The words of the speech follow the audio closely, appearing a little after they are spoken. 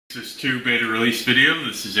Pyxis 2 beta release video.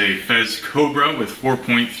 This is a FEZ Cobra with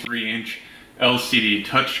 4.3-inch LCD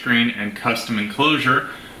touchscreen and custom enclosure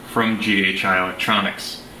from GHI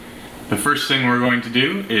Electronics. The first thing we're going to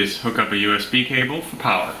do is hook up a USB cable for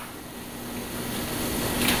power.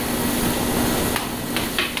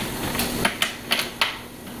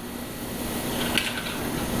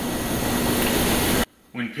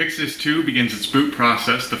 When Pyxis 2 begins its boot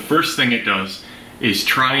process, the first thing it does is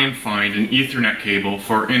try and find an Ethernet cable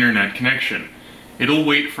for internet connection. It'll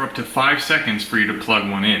wait for up to 5 seconds for you to plug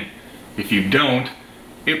one in. If you don't,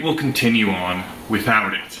 it will continue on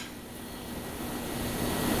without it.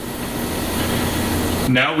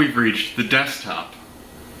 Now we've reached the desktop.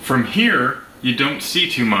 From here, you don't see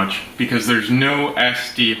too much because there's no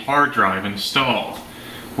SD hard drive installed.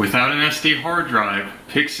 Without an SD hard drive,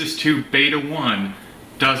 Pyxis 2 Beta 1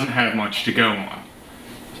 doesn't have much to go on.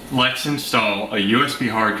 Let's install a USB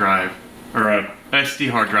hard drive, or a SD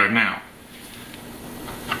hard drive now.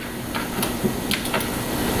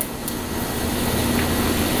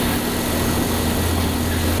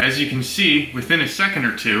 As you can see, within a second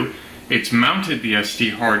or two, it's mounted the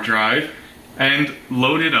SD hard drive and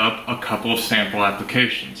loaded up a couple of sample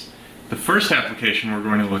applications. The first application we're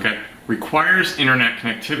going to look at requires internet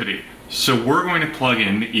connectivity, so we're going to plug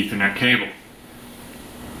in the Ethernet cable.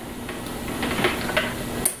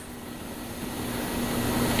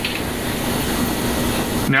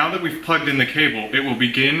 Now that we've plugged in the cable, it will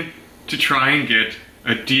begin to try and get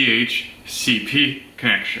a DHCP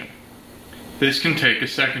connection. This can take a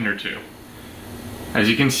second or two. As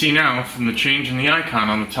you can see now from the change in the icon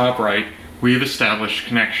on the top right, we have established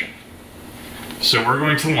connection. So we're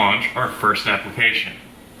going to launch our first application.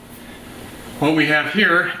 What we have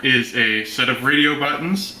here is a set of radio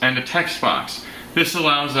buttons and a text box. This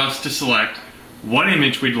allows us to select what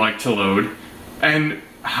image we'd like to load and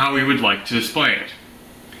how we would like to display it.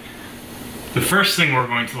 The first thing we're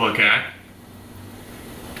going to look at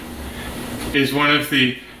is one of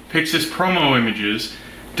the Pyxis promo images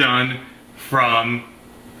done from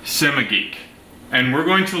SemiGeek, and we're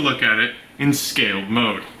going to look at it in scaled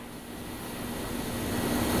mode.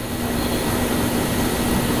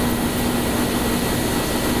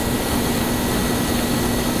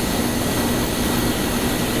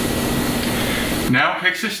 Now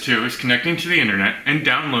Pyxis 2 is connecting to the internet and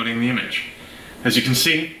downloading the image. As you can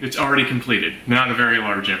see, it's already completed, not a very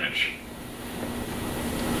large image.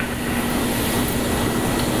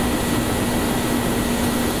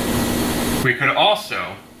 We could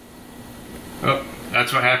also, oh,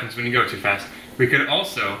 that's what happens when you go too fast. We could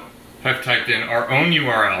also have typed in our own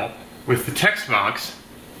URL with the text box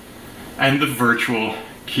and the virtual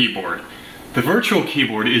keyboard. The virtual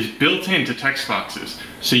keyboard is built into text boxes,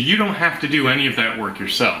 so you don't have to do any of that work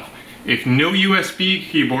yourself. If no USB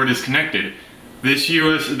keyboard is connected, this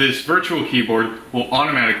virtual keyboard will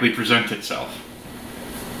automatically present itself.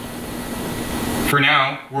 For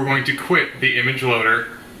now, we're going to quit the image loader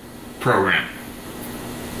program.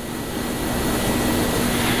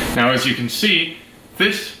 Now, as you can see,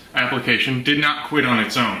 this application did not quit on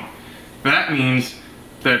its own. That means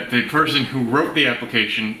that the person who wrote the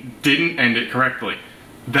application didn't end it correctly.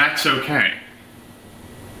 That's okay.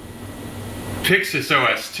 Pyxis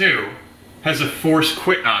OS 2 has a force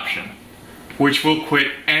quit option, which will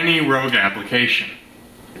quit any rogue application.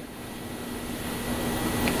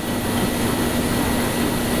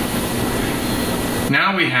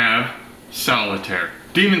 Now we have Solitaire.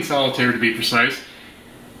 Daemon Solitaire to be precise.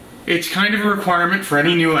 It's kind of a requirement for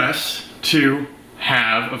any new OS to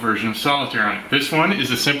have a version of Solitaire on it. This one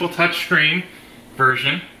is a simple touchscreen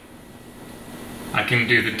version. I can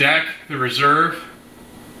do the deck, the reserve,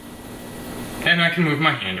 and I can move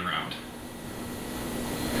my hand around.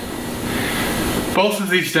 Both of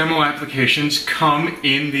these demo applications come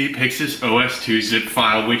in the Pyxis OS 2 zip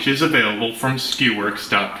file, which is available from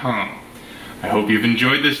Skewworks.com. I hope you've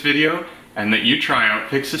enjoyed this video and that you try out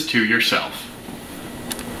Pyxis 2 yourself.